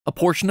A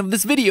portion of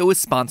this video is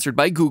sponsored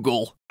by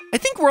Google. I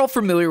think we're all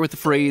familiar with the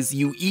phrase,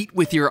 you eat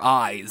with your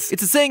eyes.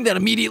 It's a saying that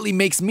immediately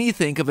makes me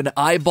think of an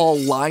eyeball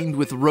lined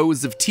with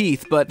rows of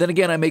teeth, but then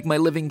again I make my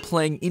living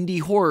playing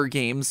indie horror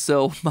games,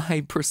 so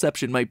my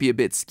perception might be a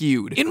bit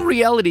skewed. In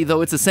reality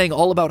though, it's a saying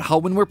all about how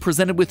when we're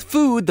presented with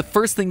food, the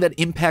first thing that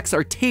impacts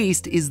our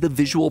taste is the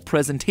visual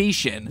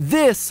presentation.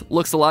 This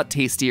looks a lot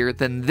tastier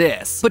than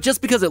this. But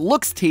just because it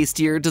looks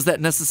tastier, does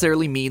that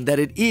necessarily mean that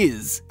it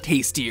is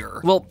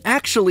tastier? Well,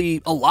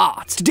 actually, a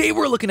lot. Today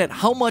we're looking at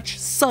how much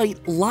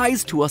sight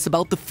lies to us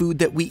about the food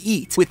that we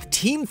eat, with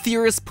Team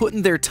Theorists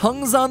putting their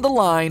tongues on the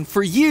line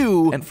for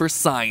you and for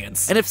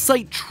science. And if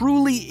sight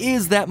truly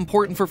is that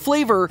important for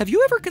flavor, have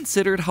you ever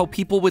considered how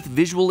people with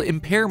visual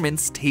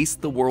impairments taste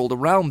the world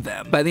around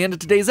them? By the end of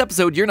today's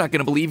episode, you're not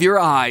gonna believe your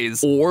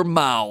eyes or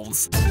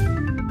mouths.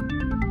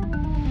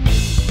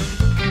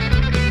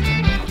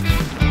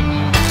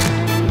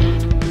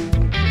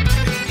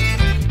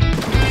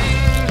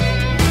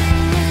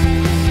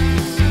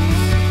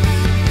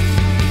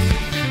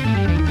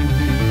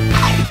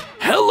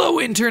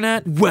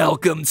 Internet,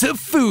 welcome to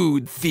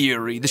Food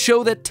Theory, the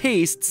show that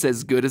tastes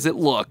as good as it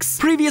looks.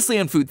 Previously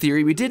on Food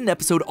Theory, we did an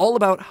episode all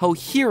about how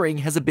hearing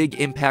has a big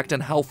impact on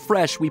how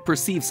fresh we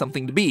perceive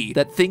something to be,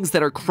 that things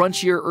that are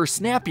crunchier or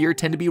snappier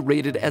tend to be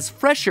rated as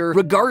fresher,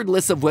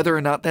 regardless of whether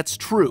or not that's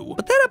true.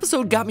 But that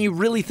episode got me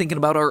really thinking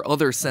about our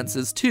other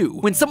senses too.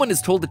 When someone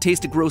is told to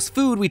taste a gross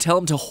food, we tell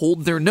them to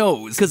hold their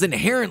nose, because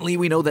inherently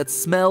we know that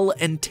smell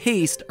and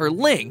taste are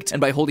linked,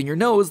 and by holding your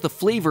nose, the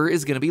flavor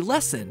is going to be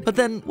lessened. But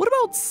then, what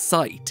about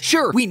sight?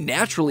 Sure, we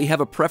naturally have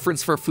a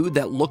preference for food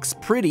that looks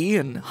pretty,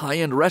 and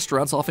high-end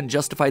restaurants often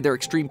justify their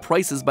extreme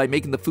prices by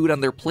making the food on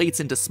their plates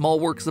into small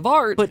works of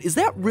art, but is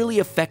that really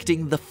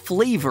affecting the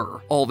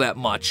flavor all that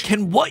much?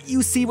 Can what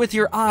you see with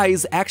your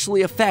eyes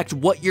actually affect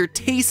what you're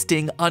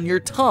tasting on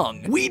your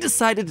tongue? We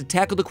decided to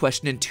tackle the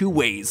question in two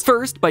ways.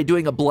 First, by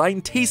doing a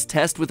blind taste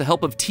test with the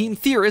help of Team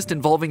Theorist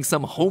involving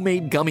some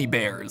homemade gummy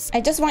bears.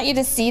 I just want you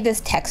to see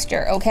this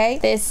texture, okay?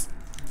 This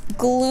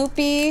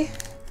gloopy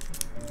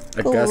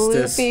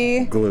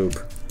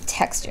gloop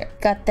texture.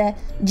 Got that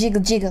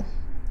jiggle jiggle.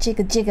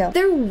 Jiggle jiggle.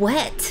 They're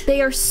wet.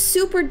 They are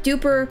super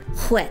duper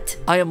wet.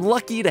 I am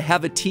lucky to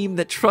have a team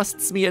that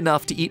trusts me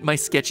enough to eat my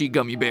sketchy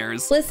gummy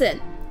bears. Listen,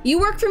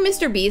 you work for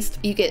Mr. Beast,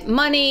 you get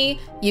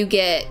money, you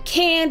get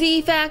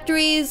candy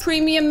factories,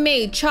 premium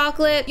made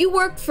chocolate. You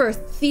work for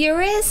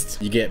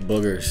Theorist, you get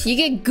boogers. You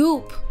get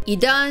goop. You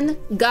done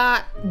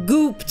got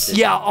gooped.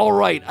 Yeah,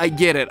 alright, I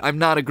get it. I'm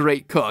not a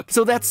great cook.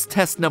 So that's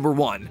test number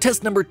one.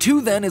 Test number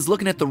two then is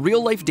looking at the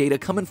real life data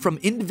coming from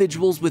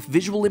individuals with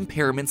visual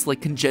impairments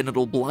like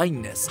congenital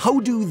blindness. How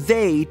do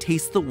they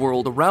taste the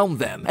world around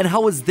them? And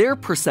how is their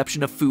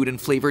perception of food and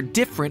flavor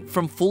different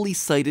from fully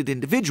sighted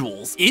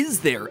individuals? Is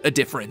there a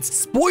difference?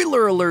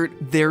 Spoiler alert,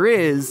 there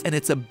is, and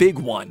it's a big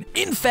one.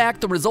 In fact,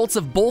 the results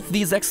of both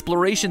these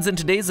explorations in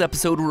today's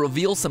episode will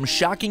reveal some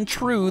shocking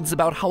truths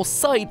about how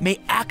sight may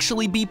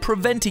actually be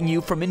preventing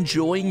you from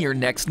enjoying your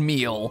next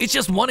meal. It's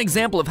just one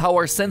example of how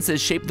our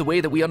senses shape the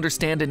way that we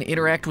understand and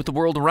interact with the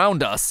world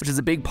around us, which is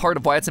a big part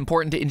of why it's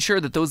important to ensure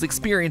that those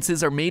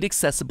experiences are made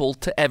accessible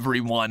to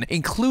everyone,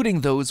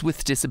 including those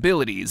with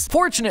disabilities.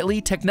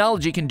 Fortunately,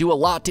 technology can do a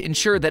lot to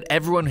ensure that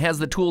everyone has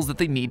the tools that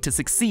they need to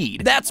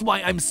succeed. That's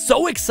why I'm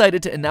so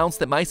excited to announce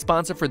that my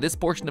sponsor for this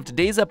portion of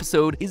today's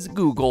episode is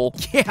Google.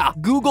 Yeah,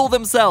 Google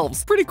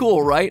themselves. Pretty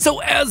cool, right? So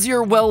as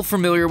you're well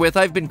familiar with,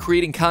 I've been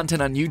creating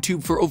content on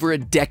YouTube for over a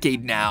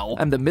decade now.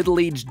 I'm the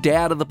middle-aged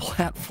dad of the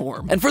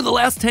platform. And for the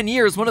last 10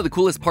 years, one of the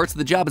coolest parts of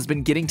the job has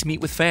been getting to meet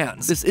with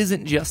fans. This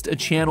isn't just a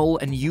channel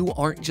and you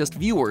aren't just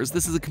viewers.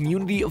 This is a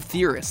community of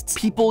theorists.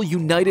 People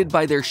united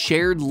by their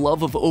shared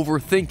love of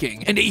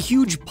overthinking. And a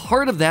huge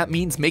part of that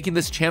means making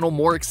this channel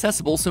more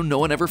accessible so no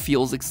one ever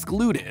feels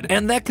excluded.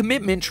 And that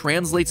commitment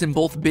translates in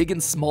both big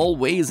and small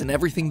ways in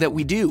everything that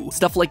we do.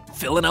 Stuff like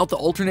filling out the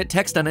alternate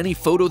text on any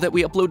photo that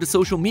we upload to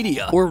social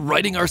media, or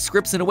writing our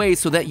scripts in a way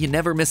so that you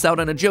never miss out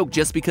on a joke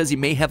just because you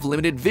may have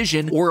limited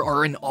vision or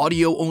are an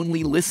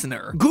audio-only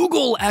listener.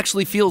 Google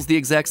actually feels the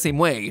exact same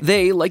way.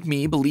 They, like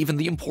me, believe in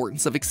the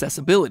importance of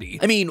accessibility.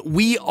 I mean,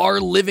 we are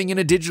living in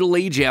a digital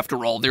age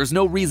after all. There's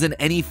no reason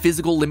any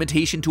physical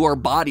limitation to our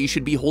body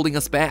should be holding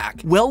us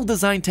back.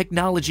 Well-designed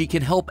technology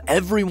can help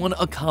everyone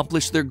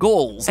accomplish their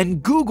goals,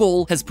 and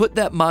Google has put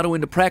that motto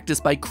into practice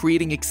by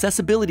creating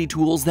accessibility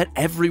tools that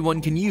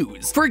everyone can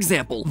use. For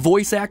example,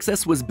 voice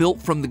access was built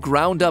from the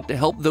ground up to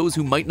help those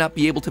who might not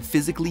be able to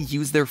physically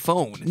use their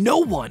phone. No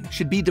one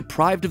should be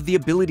deprived of the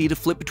ability to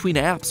flip between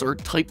apps or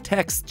type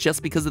text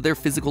just because of their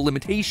physical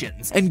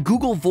limitations. And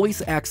Google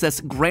Voice Access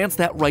grants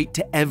that right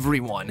to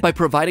everyone by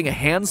providing a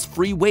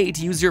hands-free way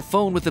to use your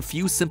phone with a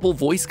few simple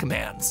voice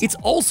commands. It's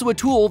also a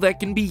tool that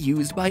can be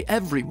used by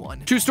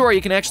everyone. True story,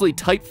 you can actually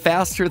type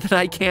faster than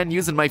I can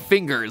using my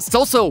fingers. It's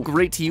also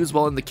great to use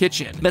while in the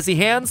kitchen. Messy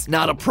hands?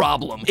 Not a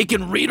problem. It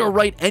can read or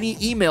write any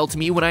email to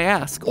me when I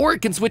ask, or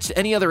it can switch to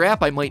any other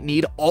app I might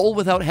need, all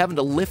without having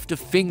to lift a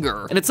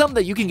finger. And it's something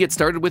that you can get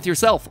started with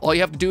yourself. All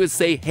you have to do do is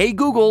say, "Hey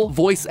Google,"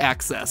 voice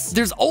access.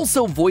 There's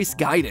also voice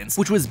guidance,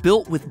 which was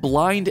built with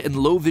blind and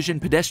low vision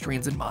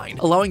pedestrians in mind,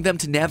 allowing them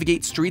to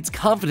navigate streets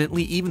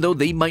confidently even though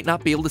they might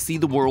not be able to see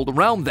the world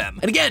around them.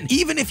 And again,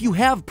 even if you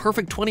have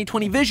perfect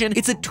 20/20 vision,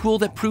 it's a tool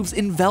that proves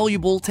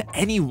invaluable to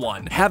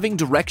anyone. Having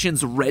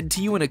directions read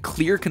to you in a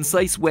clear,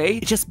 concise way,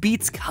 it just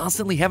beats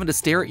constantly having to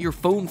stare at your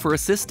phone for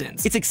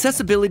assistance. It's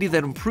accessibility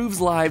that improves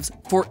lives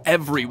for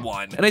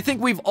everyone. And I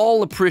think we've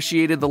all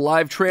appreciated the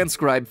live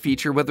transcribe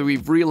feature, whether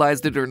we've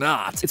realized it or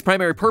not. Its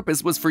primary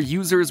purpose was for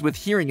users with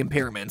hearing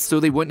impairments, so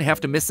they wouldn't have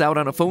to miss out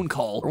on a phone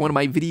call or one of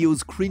my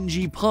video's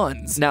cringy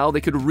puns. Now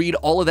they could read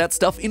all of that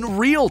stuff in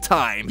real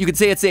time. You could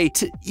say it's a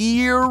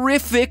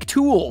terrific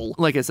tool.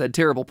 Like I said,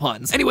 terrible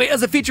puns. Anyway,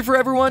 as a feature for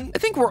everyone, I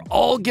think we're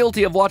all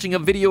guilty of watching a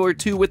video or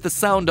two with the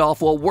sound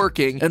off while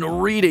working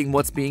and reading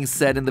what's being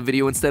said in the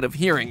video instead of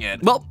hearing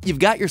it. Well, you've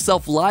got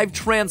yourself live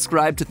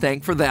transcribed to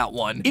thank for that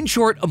one. In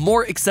short, a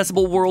more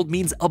accessible world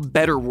means a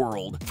better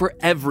world for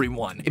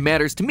everyone. It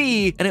matters to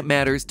me, and it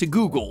matters to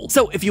Google.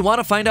 So if you want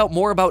to find out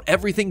more about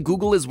everything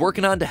Google is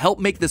working on to help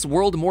make this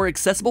world a more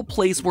accessible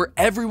place where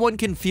everyone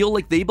can feel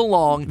like they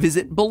belong,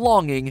 visit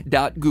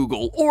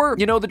belonging.google. Or,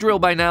 you know the drill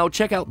by now,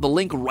 check out the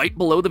link right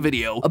below the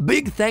video. A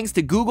big thanks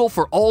to Google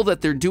for all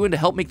that they're doing to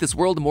help make this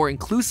world a more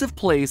inclusive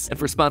place and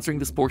for sponsoring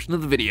this portion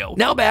of the video.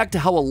 Now back to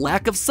how a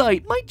lack of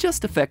sight might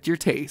just affect your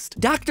taste.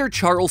 Dr.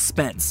 Charles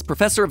Spence,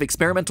 professor of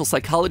experimental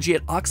psychology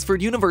at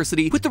Oxford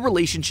University, put the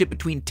relationship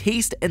between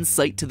taste and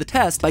sight to the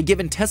test by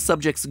giving test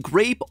subjects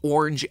grape,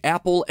 orange,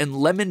 apple, and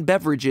lemon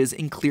beverages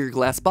in clear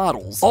glass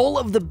bottles. All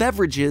of the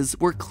beverages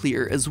were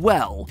clear as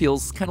well.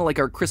 Feels kind of like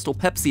our Crystal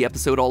Pepsi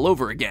episode all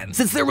over again.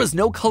 Since there was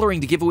no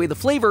coloring to give away the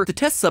flavor, the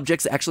test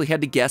subjects actually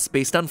had to guess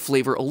based on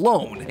flavor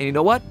alone. And you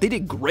know what? They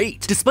did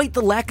great. Despite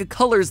the lack of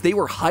colors, they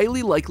were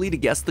highly likely to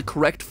guess the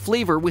correct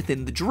flavor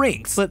within the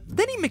drinks. But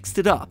then he mixed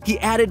it up. He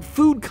added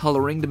food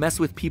coloring to mess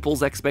with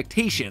people's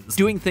expectations,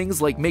 doing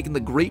things like making the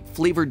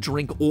grape-flavored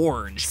drink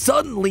orange.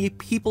 Suddenly,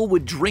 people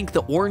would drink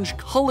the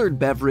orange-colored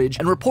beverage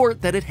and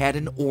report that it had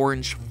an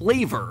orange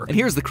flavor. And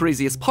here's the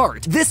craziest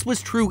part. This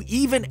was true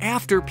even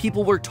after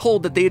people were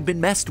told that they had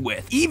been messed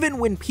with. Even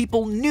when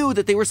people knew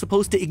that they were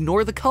supposed to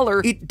ignore the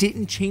color, it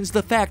didn't change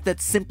the fact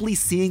that simply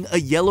seeing a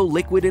yellow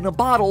liquid in a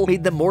bottle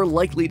made them more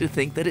likely to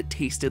think that it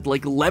tasted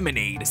like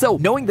lemonade. So,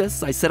 knowing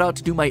this, I set out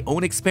to do my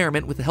own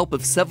experiment with the help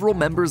of several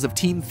members of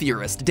Team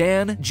Theorist.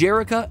 Dan,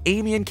 Jerica,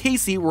 Amy, and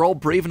Casey were all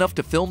brave enough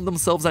to film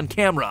themselves on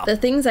camera. The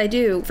things I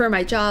do for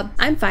my job,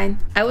 I'm fine.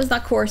 I was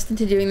not coerced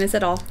into doing this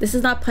at all. This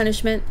is not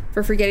punishment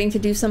for forgetting to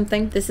do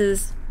something. This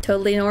is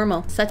totally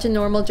normal. Such a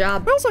normal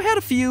job. We also had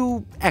a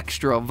few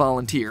extra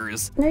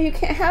volunteers. No, you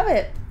can't have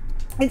it.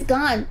 It's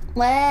gone.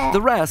 Blah.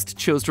 The rest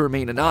chose to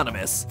remain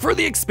anonymous. For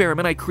the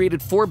experiment, I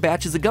created 4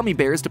 batches of gummy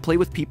bears to play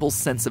with people's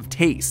sense of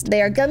taste.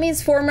 They are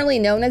gummies formerly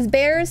known as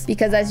bears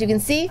because, as you can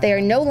see, they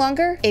are no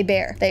longer a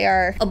bear. They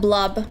are a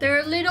blob. They're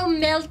a little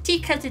melty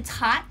because it's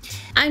hot.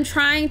 I'm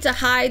trying to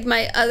hide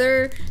my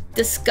utter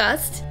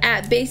disgust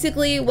at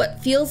basically what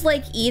feels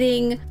like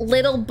eating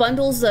little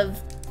bundles of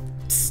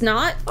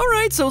snot.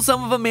 Alright, so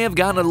some of them may have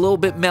gotten a little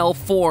bit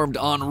malformed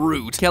en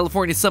route.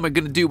 California summer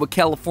gonna do what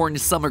California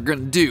summer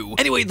gonna do.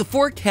 Anyway, the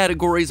 4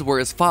 categories were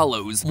as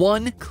follows.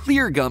 1,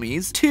 clear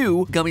gummies.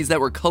 2, gummies that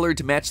were colored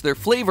to match their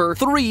flavor.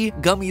 3,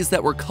 gummies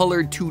that were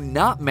colored to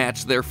not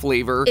match their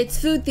flavor. It's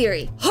food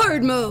theory.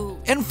 Hard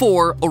mode. And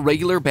 4, a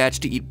regular batch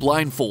to eat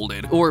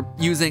blindfolded, or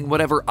using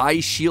whatever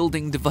eye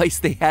shielding device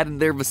they had in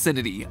their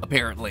vicinity,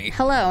 apparently.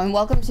 Hello, and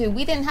welcome to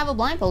We Didn't Have a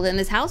Blindfold in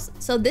this house,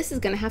 so this is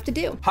gonna have to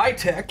do.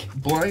 High-tech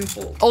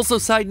blindfold. Also,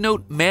 side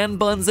note, man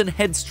buns and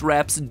head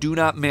straps do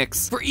not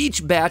mix. For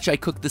each batch, I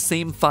cooked the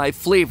same 5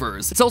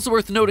 flavors. It's also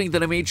worth noting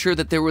that I made sure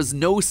that there was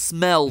no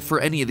smell for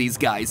any of these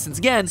guys, since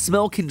again,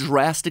 smell can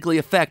drastically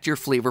affect your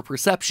flavor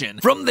perception.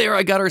 From there,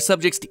 I got our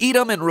subjects to eat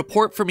them and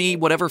report for me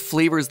whatever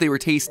flavors they were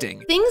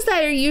tasting. Things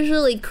that are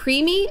usually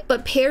creamy,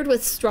 but paired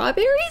with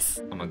strawberries?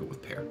 I'm gonna go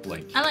with pear.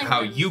 Like I like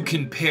how that. you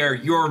can pair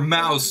your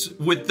mouse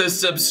with the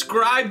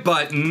subscribe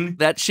button.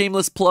 That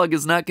shameless plug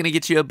is not gonna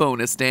get you a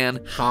bonus, Dan.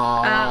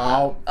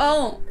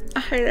 Oh, I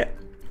hate it.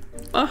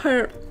 I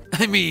hate it.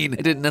 I mean,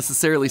 I didn't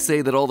necessarily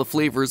say that all the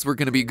flavors were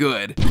gonna be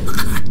good.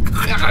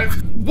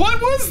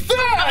 What was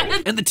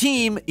that? And the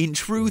team, in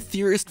true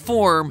theorist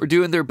form, were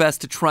doing their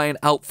best to try and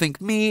outthink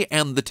me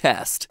and the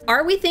test.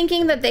 Are we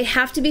thinking that they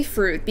have to be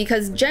fruit?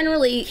 Because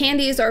generally,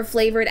 candies are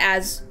flavored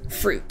as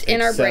fruit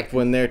in our brain. Except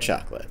when they're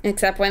chocolate.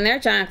 Except when they're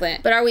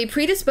chocolate. But are we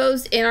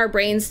predisposed in our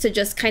brains to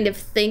just kind of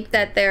think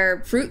that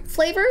they're fruit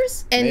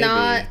flavors and Maybe.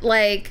 not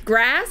like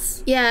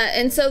grass? Yeah,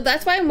 and so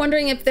that's why I'm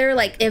wondering if they're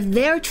like, if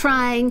they're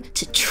trying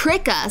to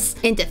trick us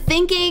into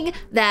thinking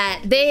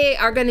that they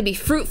are going to be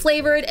fruit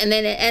flavored and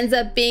then it ends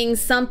up being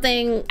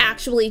something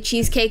actually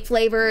cheesecake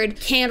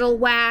flavored, candle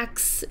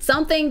wax,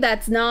 something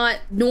that's not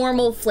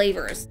normal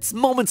flavors. It's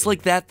moments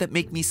like that that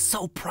make me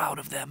so proud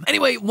of them.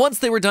 Anyway, once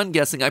they were done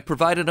guessing, I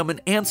provided them an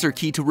answer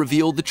key to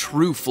reveal the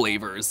true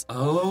flavors.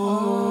 Oh.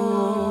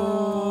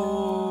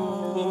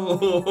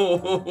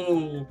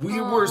 No, we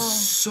were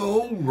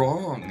so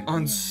wrong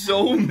on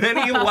so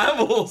many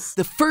levels.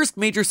 The first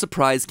major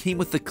surprise came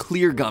with the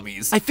clear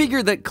gummies. I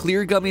figured that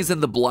clear gummies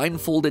and the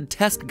blindfolded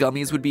test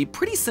gummies would be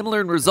pretty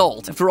similar in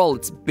result. After all,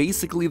 it's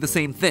basically the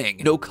same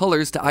thing. No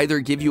colors to either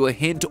give you a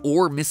hint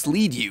or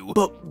mislead you.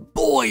 But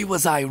boy,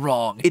 was I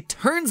wrong. It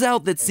turns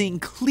out that seeing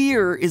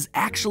clear is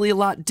actually a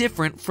lot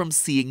different from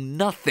seeing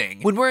nothing.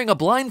 When wearing a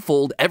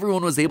blindfold,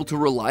 everyone was able to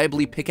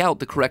reliably pick out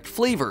the correct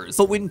flavors.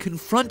 But when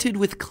confronted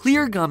with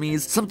clear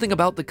gummies, something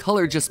about the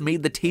color just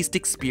made the taste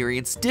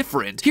experience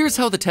different. Here's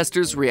how the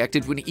testers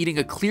reacted when eating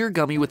a clear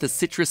gummy with a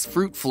citrus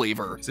fruit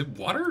flavor. Is it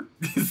water?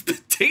 Is the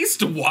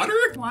taste water?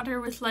 Water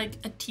with like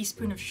a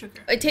teaspoon of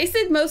sugar. It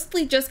tasted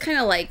mostly just kind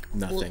of like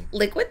Nothing.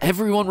 Liquid.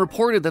 Everyone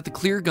reported that the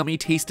clear gummy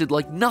tasted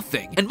like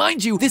nothing. And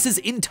mind you, this is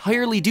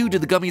entirely due to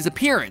the gummy's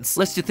appearance.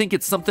 Lest you think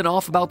it's something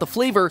off about the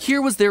flavor,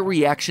 here was their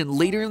reaction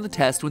later in the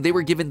test when they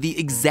were given the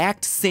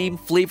exact same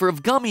flavor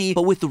of gummy,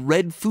 but with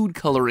red food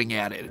coloring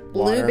added.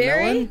 Blueberry?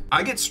 Watermelon?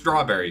 I get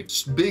strawberry.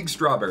 Big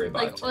strawberry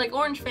vibes. Like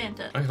orange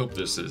Fanta. I hope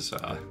this is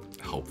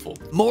helpful.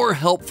 More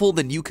helpful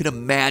than you could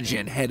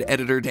imagine, head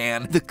editor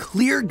Dan. The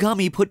clear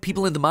gummy put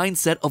people in the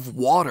mindset of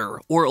water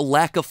or a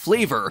lack of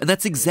flavor, and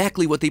that's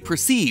exactly what they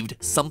perceived,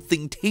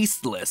 something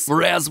tasteless.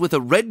 Whereas with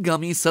a red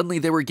gummy, suddenly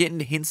they were getting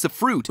hints of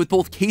fruit, with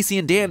both Casey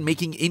and Dan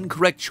making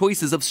incorrect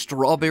choices of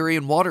strawberry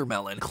and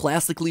watermelon,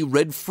 classically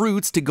red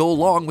fruits to go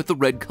along with the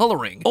red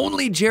coloring.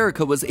 Only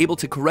Jerica was able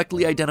to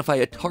correctly identify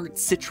a tart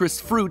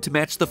citrus fruit to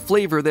match the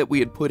flavor that we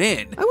had put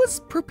in. I was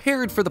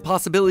prepared for the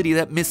possibility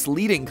that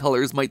misleading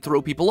colors might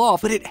throw people off,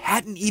 but it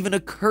hadn't even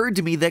occurred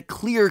to me that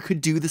clear could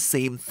do the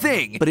same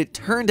thing. But it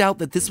turned out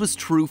that this was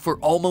true for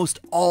almost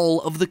all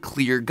of the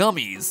clear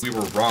gummies. We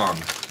were wrong.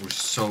 We're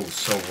so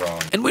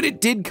wrong. And when it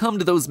did come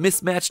to those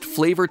mismatched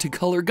flavor to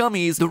color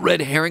gummies, the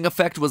red herring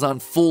effect was on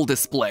full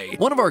display.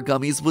 One of our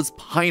gummies was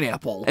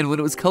pineapple, and when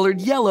it was colored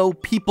yellow,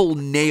 people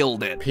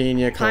nailed it.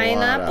 Pina colada.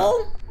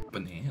 Pineapple?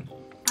 Banana.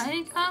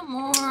 I got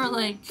more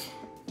like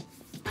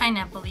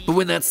pineapple-y. But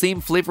when that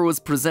same flavor was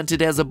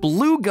presented as a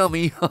blue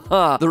gummy,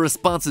 haha, the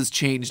responses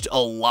changed a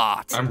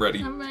lot. I'm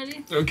ready. I'm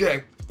ready.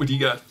 Okay, what do you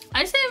got?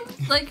 I say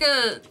like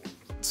a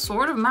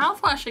sort of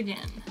mouthwash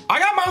again. I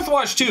got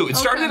mouthwash too. It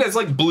started as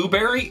like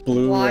blueberry.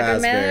 Blue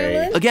raspberry.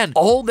 Watermelon? Again,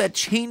 all that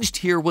changed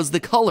here was the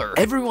color.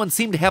 Everyone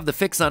seemed to have the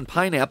fix on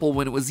pineapple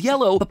when it was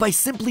yellow, but by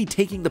simply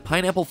taking the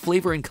pineapple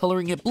flavor and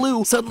coloring it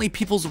blue, suddenly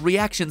people's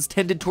reactions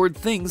tended toward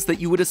things that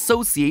you would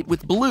associate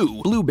with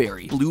blue.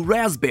 Blueberry, blue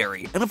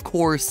raspberry, and of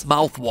course,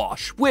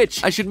 mouthwash,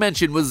 which I should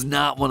mention was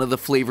not one of the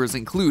flavors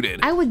included.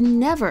 I would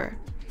never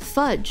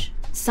fudge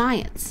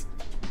science,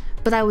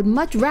 but I would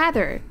much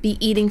rather be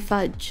eating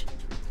fudge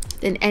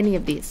than any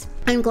of these.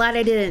 I'm glad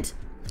I didn't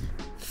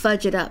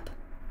fudge it up.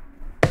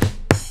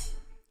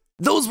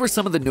 Those were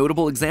some of the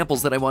notable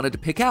examples that I wanted to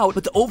pick out,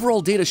 but the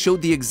overall data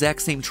showed the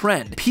exact same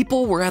trend.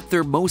 People were at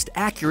their most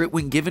accurate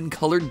when given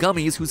colored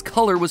gummies whose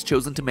color was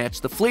chosen to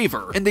match the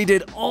flavor, and they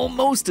did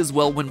almost as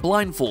well when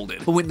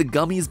blindfolded. But when the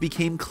gummies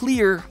became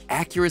clear,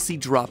 accuracy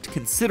dropped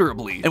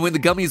considerably. And when the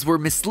gummies were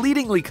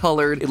misleadingly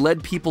colored, it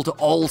led people to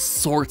all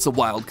sorts of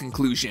wild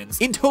conclusions.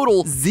 In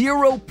total,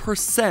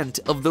 0%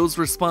 of those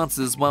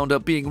responses wound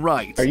up being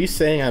right. Are you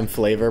saying I'm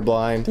flavor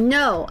blind?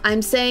 No,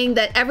 I'm saying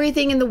that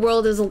everything in the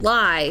world is a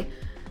lie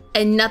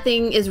and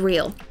nothing is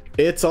real.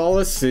 It's all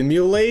a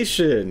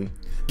simulation.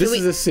 This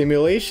is a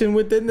simulation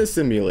within the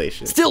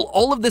simulation. Still,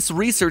 all of this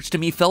research to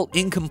me felt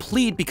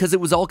incomplete because it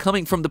was all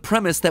coming from the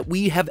premise that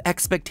we have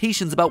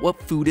expectations about what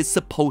food is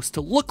supposed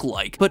to look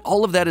like. But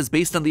all of that is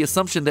based on the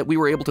assumption that we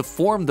were able to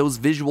form those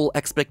visual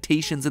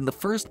expectations in the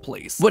first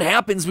place. What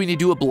happens when you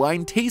do a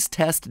blind taste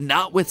test,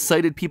 not with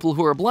sighted people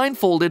who are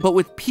blindfolded, but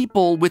with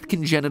people with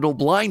congenital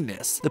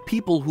blindness, the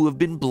people who have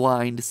been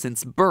blind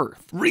since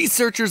birth?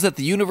 Researchers at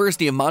the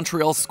University of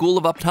Montreal School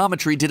of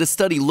Optometry did a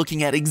study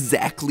looking at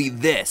exactly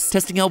this,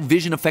 testing how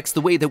vision affects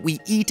the way that we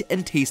eat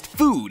and taste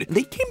food.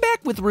 They came back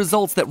with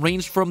results that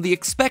ranged from the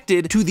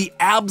expected to the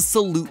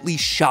absolutely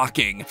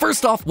shocking.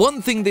 First off,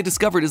 one thing they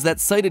discovered is that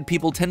sighted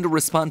people tend to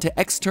respond to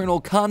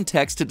external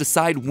context to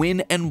decide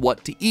when and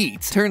what to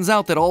eat. Turns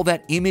out that all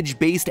that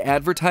image-based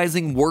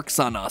advertising works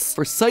on us.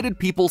 For sighted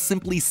people,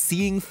 simply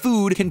seeing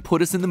food can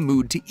put us in the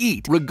mood to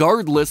eat,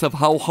 regardless of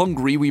how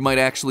hungry we might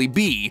actually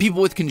be.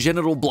 People with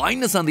congenital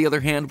blindness, on the other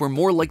hand, were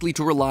more likely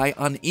to rely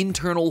on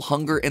internal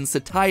hunger and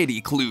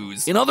satiety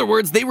clues. In other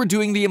words, they were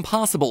doing the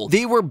impossible.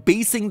 They were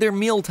basing their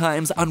meal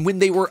times on when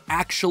they were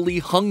actually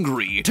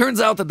hungry. Turns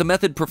out that the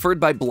method preferred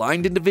by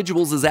blind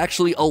individuals is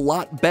actually a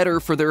lot better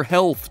for their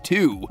health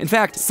too. In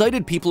fact,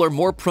 sighted people are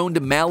more prone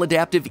to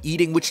maladaptive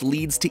eating, which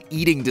leads to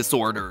eating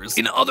disorders.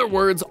 In other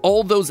words,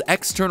 all those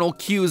external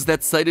cues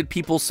that sighted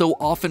people so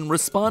often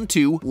respond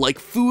to, like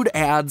food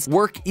ads,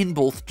 work in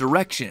both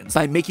directions,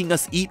 by making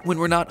us eat when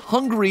we're not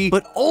hungry,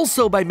 but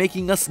also by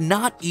making us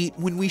not eat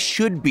when we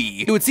should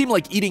be. It would seem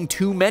like eating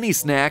too many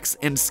snacks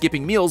and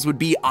skipping meals would would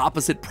be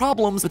opposite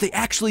problems, but they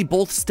actually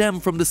both stem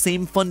from the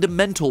same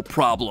fundamental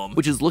problem,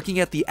 which is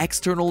looking at the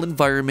external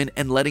environment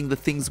and letting the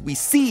things we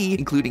see,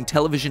 including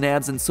television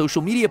ads and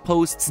social media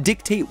posts,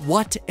 dictate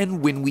what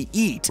and when we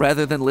eat,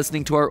 rather than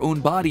listening to our own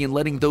body and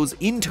letting those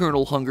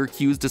internal hunger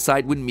cues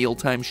decide when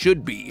mealtime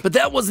should be. But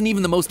that wasn't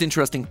even the most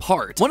interesting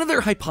part. One of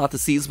their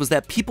hypotheses was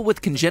that people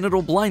with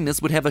congenital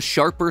blindness would have a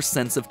sharper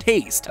sense of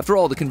taste. After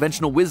all, the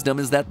conventional wisdom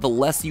is that the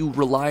less you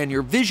rely on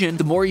your vision,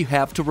 the more you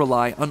have to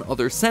rely on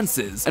other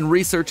senses. And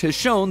research has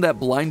shown that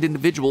blind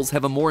individuals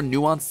have a more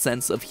nuanced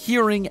sense of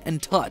hearing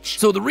and touch.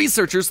 So the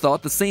researchers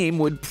thought the same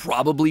would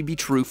probably be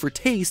true for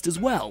taste as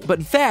well. But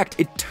in fact,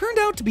 it turned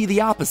out to be the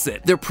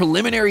opposite. Their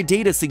preliminary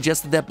data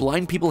suggested that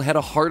blind people had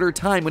a harder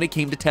time when it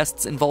came to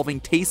tests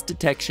involving taste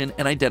detection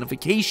and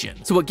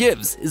identification. So what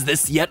gives? Is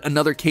this yet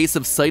another case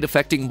of sight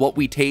affecting what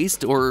we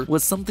taste, or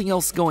was something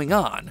else going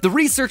on? The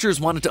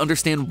researchers wanted to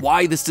understand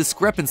why this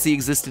discrepancy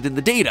existed in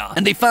the data,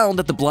 and they found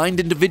that the blind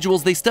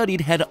individuals they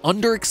studied had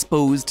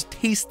underexposed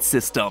taste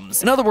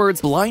systems. In other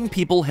words, blind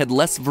people had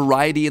less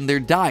variety in their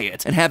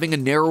diet, and having a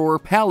narrower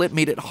palate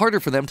made it harder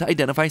for them to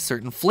identify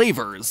certain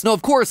flavors. Now,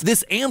 of course,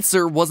 this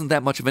answer wasn't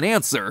that much of an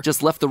answer,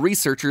 just left the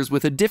researchers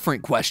with a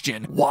different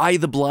question: why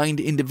the blind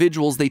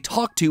individuals they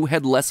talked to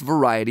had less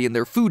variety in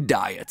their food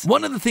diet.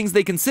 One of the things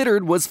they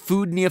considered was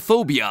food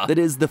neophobia, that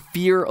is, the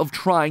fear of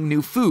trying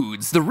new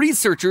foods. The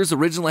researchers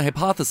originally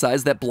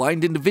hypothesized that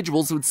blind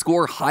individuals would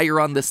score higher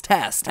on this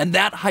test, and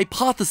that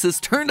hypothesis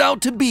turned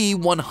out to be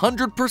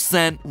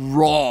 100%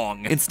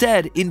 wrong.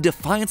 Instead, in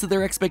defiance of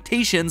their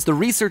expectations, the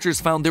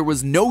researchers found there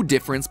was no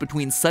difference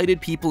between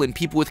sighted people and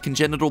people with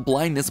congenital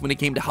blindness when it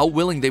came to how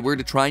willing they were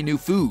to try new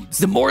foods.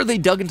 The more they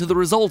dug into the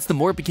results, the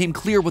more it became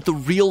clear what the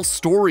real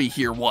story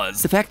here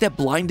was. The fact that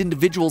blind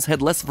individuals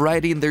had less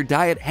variety in their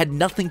diet had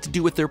nothing to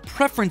do with their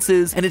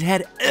preferences, and it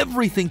had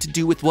everything to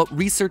do with what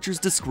researchers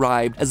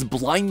described as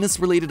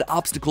blindness-related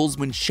obstacles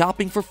when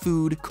shopping for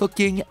food,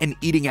 cooking, and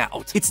eating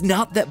out. It's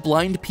not that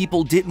blind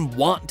people didn't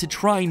want to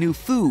try new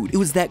food, it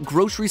was that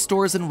grocery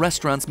stores and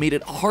restaurants made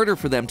it harder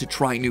for them to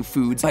try new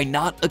foods by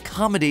not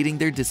accommodating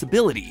their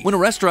disability. When a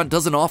restaurant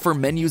doesn't offer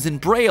menus in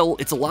Braille,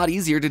 it's a lot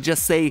easier to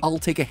just say, "I'll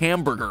take a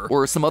hamburger,"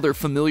 or some other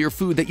familiar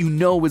food that you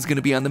know is going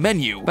to be on the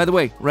menu. By the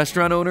way,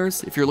 restaurant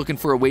owners, if you're looking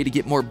for a way to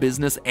get more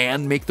business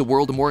and make the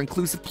world a more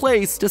inclusive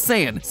place, just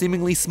saying,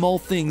 seemingly small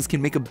things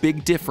can make a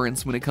big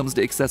difference when it comes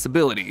to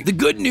accessibility. The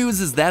good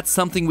news is that's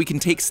something we can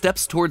take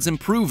steps towards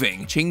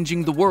improving,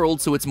 changing the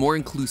world so it's more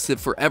inclusive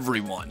for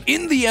everyone.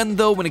 In the end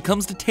though, when it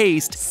comes to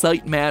taste,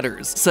 sight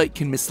matters. Sight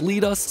can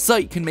mislead us,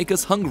 sight can make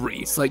us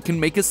hungry, sight can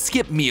make us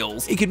skip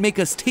meals, it can make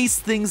us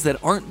taste things that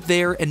aren't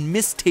there and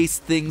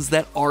mistaste things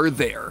that are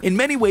there. In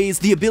many ways,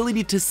 the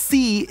ability to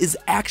see is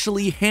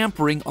actually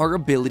hampering our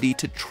ability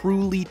to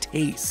truly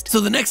taste. So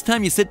the next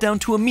time you sit down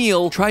to a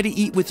meal, try to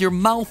eat with your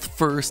mouth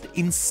first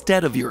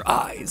instead of your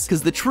eyes,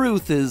 because the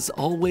truth is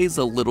always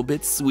a little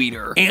bit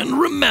sweeter. And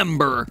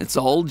remember, it's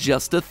all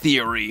just a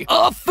theory.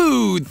 A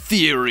food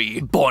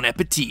theory. Bon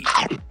appetit.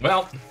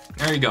 Well,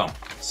 there you go.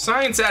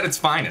 Science at its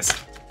finest.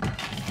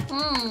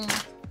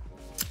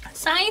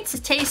 Science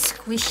tastes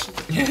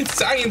squishy.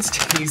 Science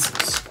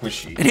tastes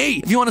squishy. And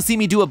hey, if you want to see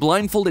me do a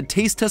blindfolded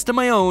taste test of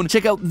my own,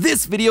 check out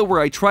this video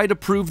where I try to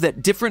prove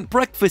that different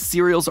breakfast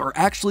cereals are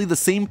actually the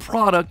same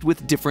product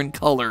with different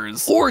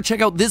colors. Or check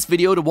out this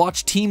video to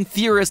watch Team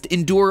Theorist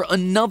endure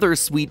another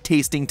sweet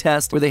tasting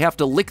test where they have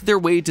to lick their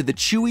way to the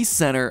chewy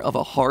center of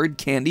a hard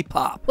candy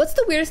pop. What's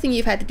the weirdest thing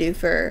you've had to do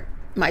for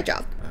my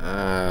job?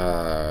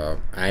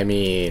 I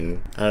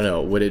mean, I don't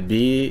know. Would it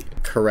be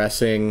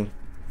caressing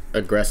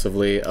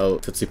aggressively a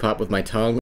Tootsie Pop with my tongue?